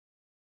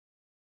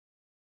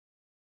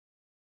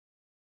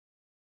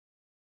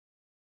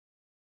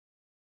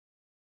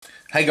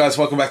Hey guys,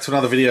 welcome back to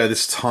another video.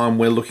 This time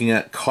we're looking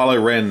at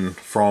KYLO REN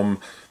from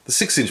the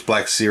 6-inch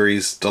Black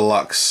Series,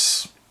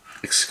 Deluxe,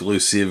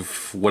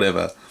 Exclusive,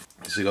 whatever.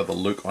 So you got the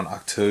Luke on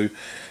UC2,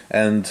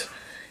 and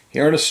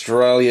here in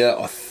Australia,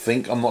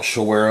 I'm not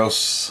sure where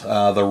else,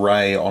 the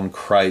Ray on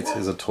Crate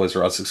is a Toys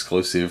R Us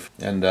exclusive.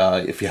 And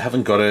if you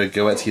haven't got it,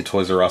 go out to your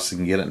Toys R Us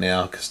and get it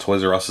now, because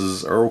Toys R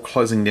Us's are all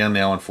closing down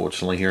now,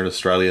 unfortunately, here in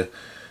Australia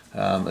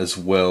as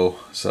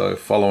well. So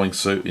following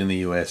suit in the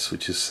US,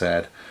 which is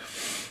sad.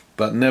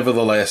 But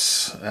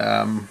nevertheless,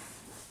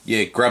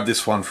 yeah, grab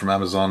this one from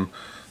Amazon.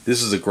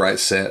 This is a great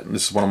set.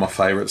 This is one of my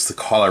favorites. The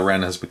KYLO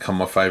REN has become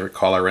my favorite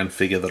KYLO REN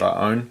figure that I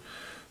own.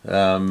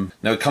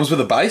 Now it comes with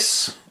a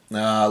base.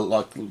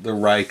 Like the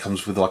Ray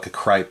comes with like a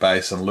crate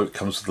base, and Luke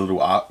comes with a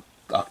little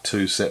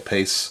UC2 set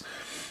piece.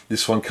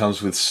 This one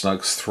comes with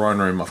Snoke's throne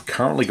room. I've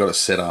currently got it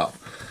set up.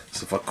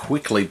 So if I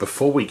quickly,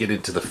 before we get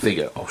into the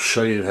figure, I'll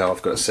show you how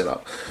I've got it set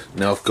up.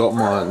 Now I've got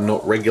my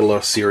not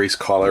regular series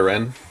KYLO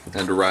REN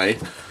and Ray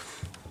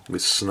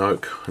with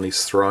Snoke and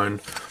his throne.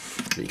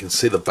 You can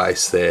see the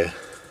base there.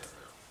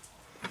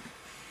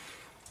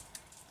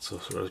 So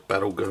sort of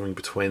battle going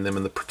between them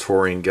and the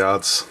Praetorian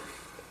Guards.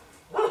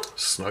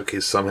 Snoke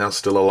is somehow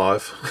still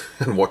alive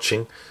and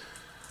watching.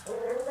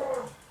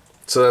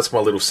 So that's my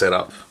little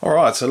setup.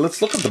 Alright, so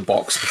let's look at the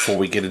box before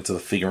we get into the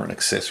figure and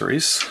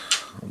accessories.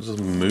 I'll just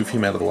move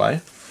him out of the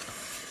way.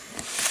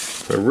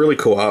 So really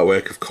cool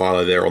artwork of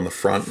Kylo there on the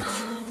front.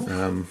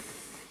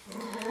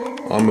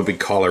 I'm a big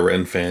KYLO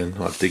REN fan.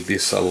 I dig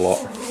this a lot.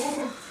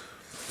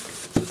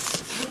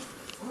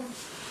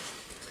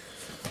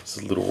 There's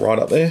a little write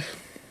up there.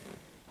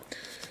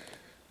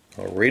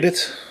 I'll read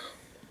it.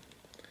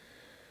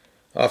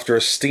 After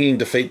a stinging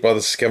defeat by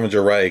the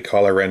Scavenger Ray,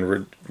 KYLO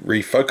REN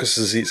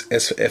refocuses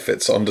his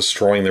efforts on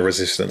destroying the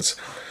Resistance.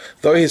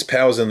 Though his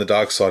powers in the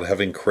dark side have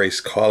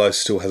increased, Kylo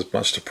still has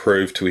much to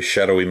prove to his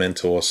shadowy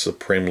mentor,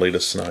 Supreme Leader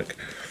Snoke.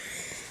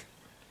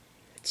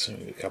 So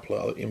a couple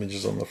of other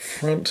images on the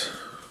front,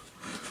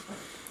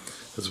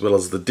 as well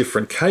as the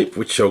different cape,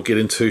 which I'll get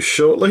into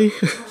shortly.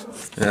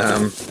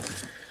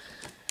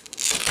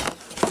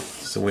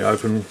 So we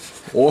open.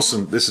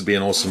 Awesome. This would be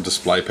an awesome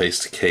display piece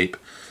to keep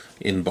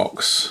in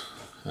box.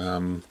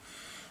 To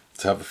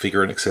have the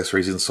figure and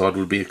accessories inside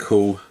would be a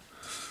cool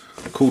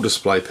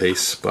display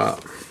piece,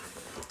 but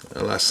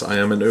alas, I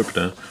am an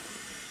opener.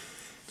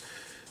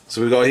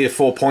 So we've got here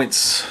 4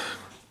 points: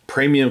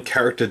 premium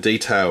character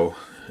detail,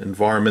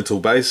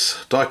 environmental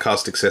base,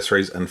 die-cast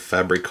accessories, and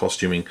fabric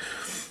costuming.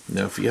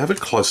 Now if you have a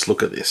close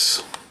look at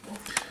this,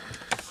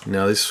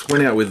 now this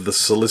went out with the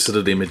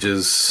solicited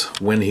images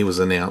when he was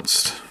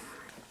announced,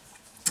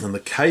 and the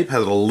cape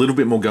has a little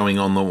bit more going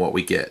on than what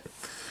we get,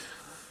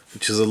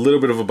 which is a little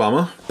bit of a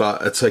bummer,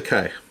 but it's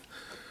okay.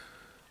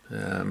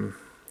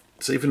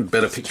 It's even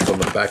better pictured on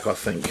the back, I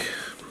think.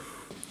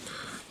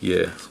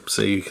 Yeah,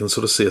 so you can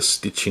sort of see a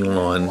stitching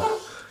line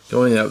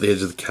going out the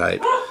edge of the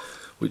cape,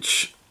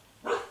 which,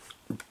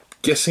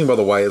 guessing by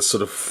the way it's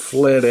sort of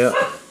flared out,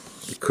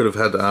 it could have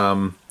had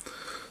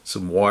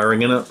some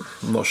wiring in it,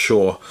 I'm not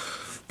sure.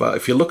 But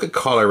if you look at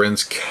KYLO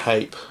REN's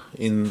cape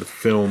in the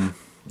film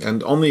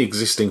and on the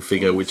existing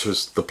figure, which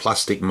was the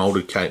plastic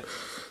molded cape,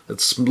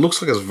 it looks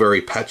like it's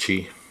very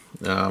patchy.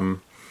 So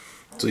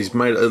he's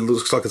made, it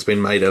looks like it's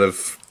been made out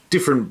of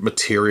different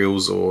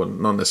materials, or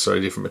not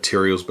necessarily different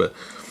materials, but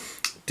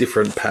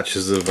different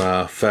patches of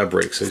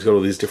fabric. So he's got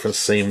all these different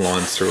seam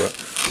lines through it.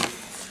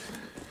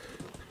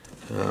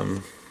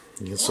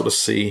 You can sort of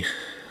see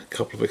a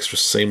couple of extra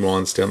seam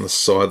lines down the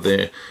side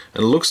there,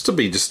 and it looks to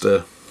be just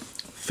a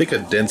thicker,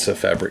 denser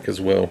fabric as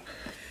well.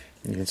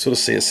 You can sort of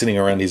see it sitting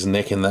around his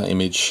neck in that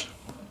image.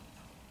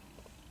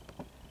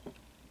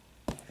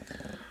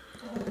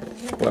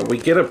 But we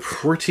get a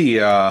pretty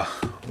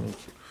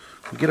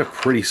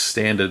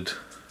standard,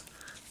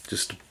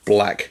 just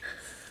black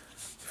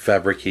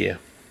fabric here,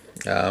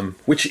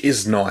 which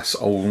is nice.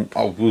 I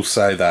will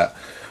say that.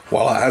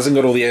 While it hasn't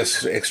got all the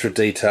extra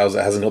details,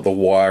 it hasn't got the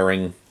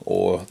wiring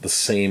or the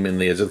seam in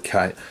the edge of the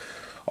cape,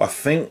 I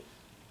think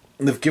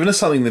they've given us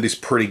something that is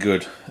pretty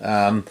good.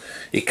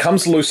 It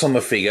comes loose on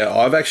the figure.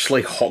 I've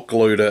actually hot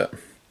glued it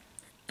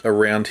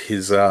around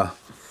his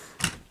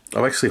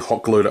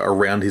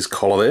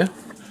collar there.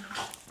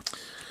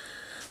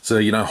 So,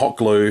 you know, hot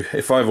glue,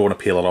 if I ever want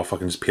to peel it off, I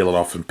can just peel it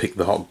off and pick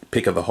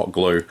at the hot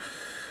glue.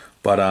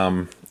 But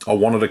I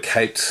wanted a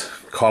caped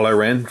KYLO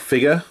REN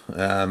figure,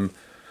 because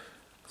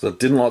I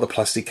didn't like the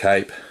plastic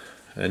cape,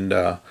 and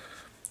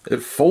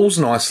it falls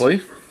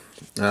nicely.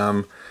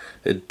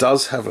 It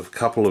does have a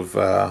couple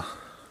of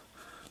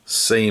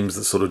seams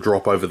that sort of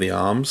drop over the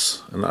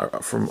arms and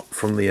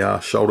from the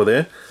shoulder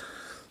there.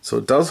 So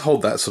it does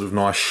hold that sort of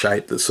nice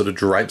shape that sort of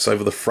drapes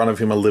over the front of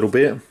him a little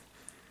bit.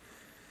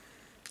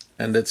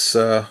 And it's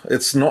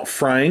not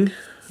fraying.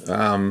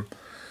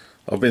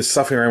 I've been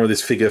stuffing around with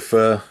this figure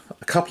for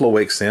a couple of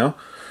weeks now,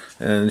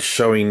 and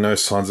showing no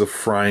signs of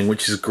fraying,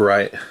 which is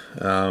great.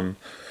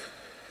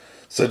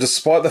 So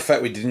despite the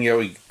fact we didn't get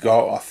what we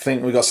got, I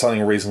think we got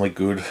something reasonably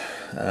good.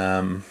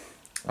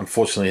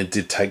 Unfortunately, it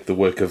did take the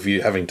work of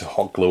you having to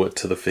hot glue it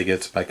to the figure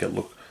to make it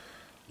look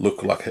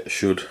look like it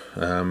should,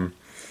 because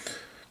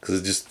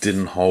it just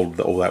didn't hold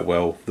all that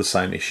well. The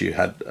same issue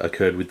had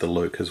occurred with the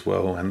Luke as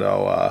well, and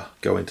I'll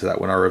go into that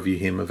when I review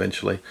him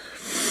eventually.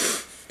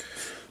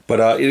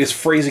 But it is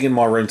freezing in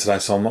my room today,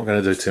 so I'm not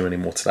going to do too many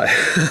more today.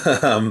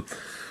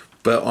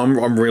 But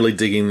I'm really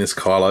digging this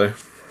KYLO.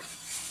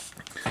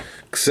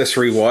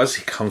 Accessory wise,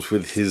 he comes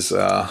with his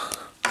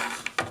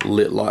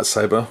lit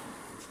lightsaber,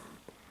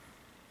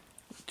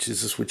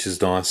 which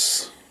is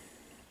nice.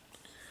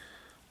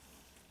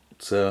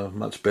 It's a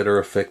much better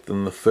effect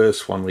than the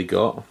first one we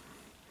got.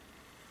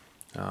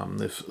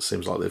 It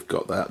seems like they've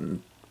got that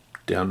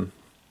down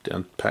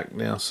packed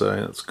now, so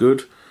that's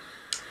good.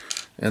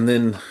 And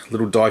then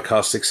little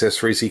die-cast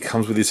accessories. He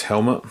comes with his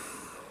helmet,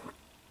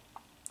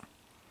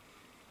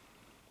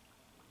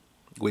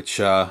 which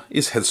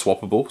is head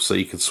swappable, so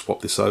you can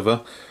swap this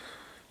over.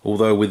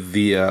 Although with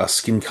the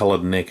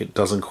skin-coloured neck, it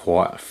doesn't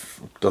quite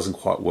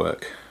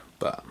work,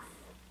 but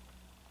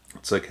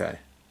it's okay.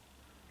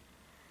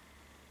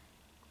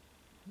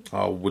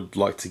 I would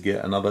like to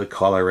get another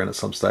KYLO Ren at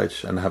some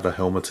stage and have a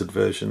helmeted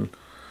version,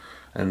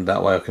 and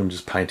that way I can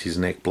just paint his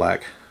neck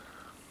black.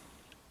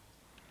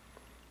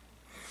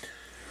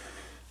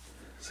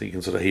 So you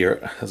can sort of hear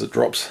it as it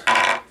drops.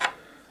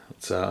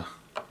 It's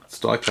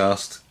die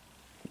cast.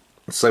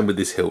 Same with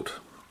this hilt,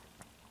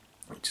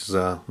 which is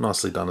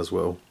nicely done as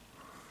well.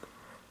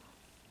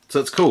 So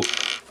it's cool.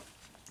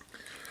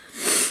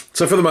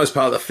 So for the most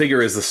part, the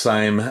figure is the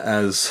same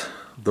as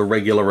the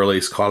regular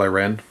release KYLO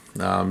Ren,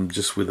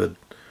 just with a,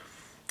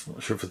 I'm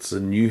not sure if it's a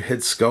new head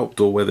sculpt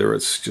or whether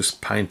it's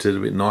just painted a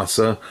bit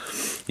nicer.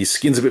 His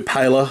skin's a bit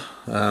paler,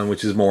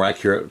 which is more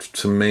accurate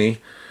to me,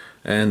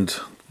 and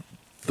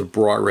the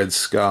bright red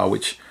scar,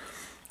 which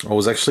I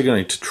was actually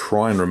going to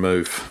try and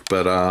remove,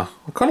 but I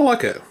kind of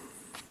like it.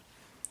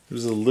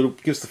 Gives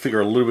the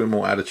figure a little bit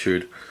more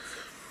attitude.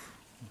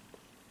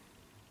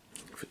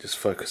 If it just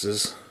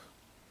focuses.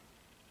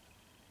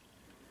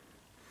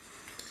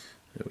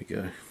 There we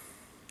go.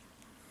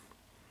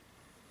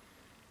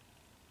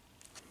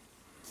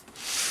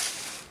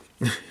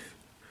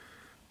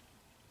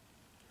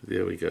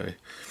 There we go.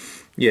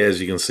 Yeah,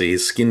 as you can see,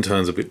 his skin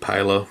tone's a bit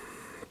paler.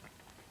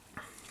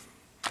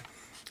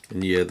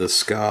 And yeah, the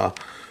scar.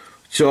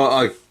 Sure,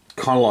 I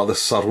kind of like the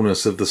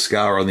subtleness of the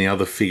scar on the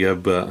other figure,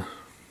 but I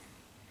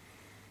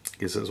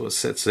guess that's what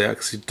sets it out,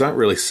 because you don't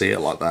really see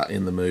it like that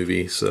in the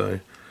movie,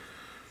 so.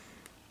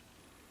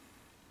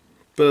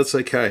 But it's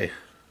okay.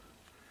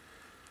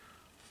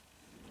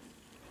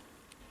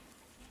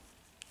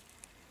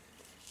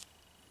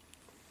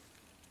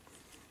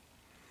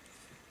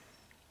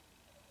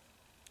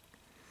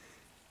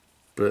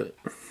 But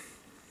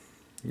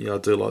yeah, I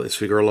do like this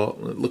figure a lot.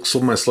 It looks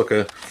almost like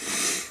a,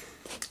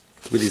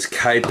 with his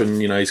cape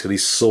and, you know, he's got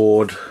his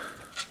sword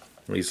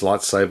and his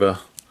lightsaber.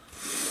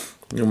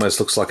 It almost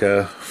looks like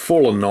a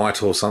fallen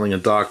knight or something, a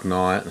dark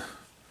knight.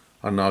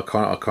 I don't know, I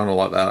kind of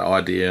like that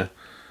idea.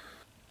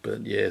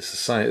 But yeah, it's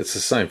the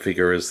same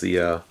figure as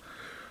the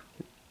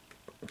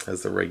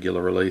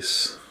regular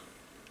release.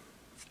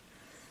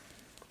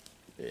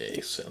 Yeah,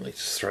 you certainly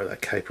just throw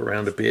that cape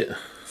around a bit.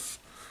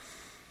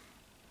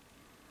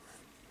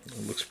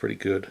 It looks pretty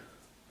good.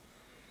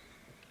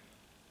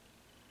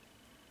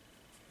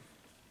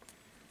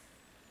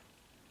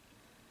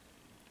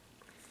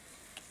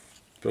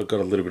 But I've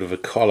got a little bit of a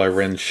KYLO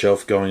Ren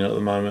shelf going at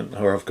the moment,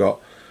 where I've got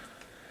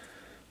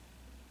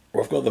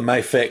the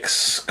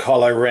Mafex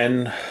KYLO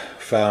Ren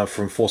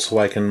from Force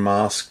Awakens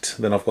masked.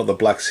 Then I've got the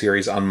Black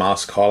Series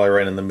unmasked KYLO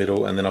Ren in the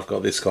middle, and then I've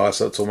got this guy.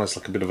 So it's almost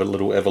like a bit of a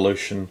little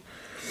evolution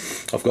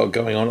I've got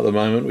going on at the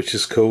moment, which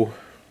is cool.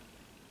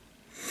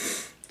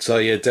 So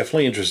yeah,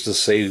 definitely interested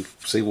to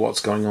see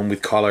what's going on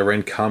with KYLO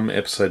Ren come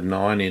episode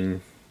 9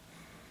 in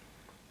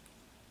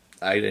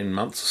 18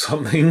 months or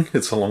something.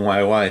 It's a long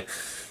way away.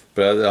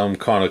 But I'm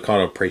kind of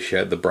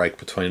appreciate the break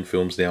between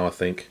films now, I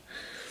think.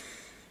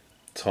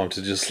 Time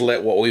to just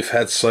let what we've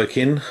had soak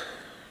in.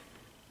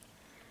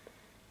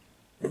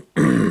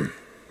 And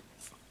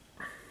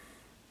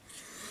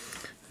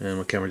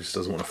my camera just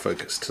doesn't want to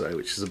focus today,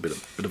 which is a bit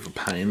of a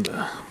pain.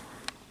 But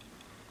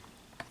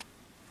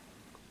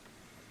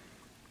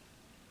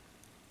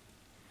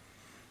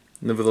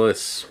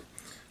nevertheless,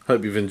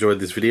 hope you've enjoyed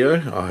this video.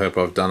 I hope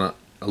I've done it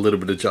a little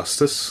bit of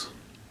justice.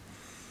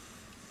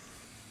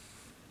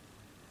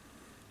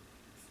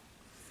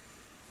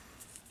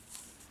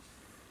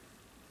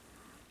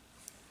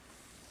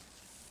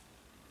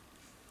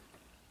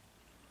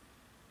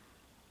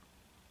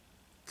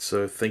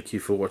 So thank you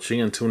for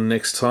watching. Until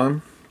next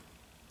time,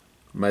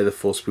 may the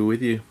Force be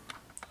with you.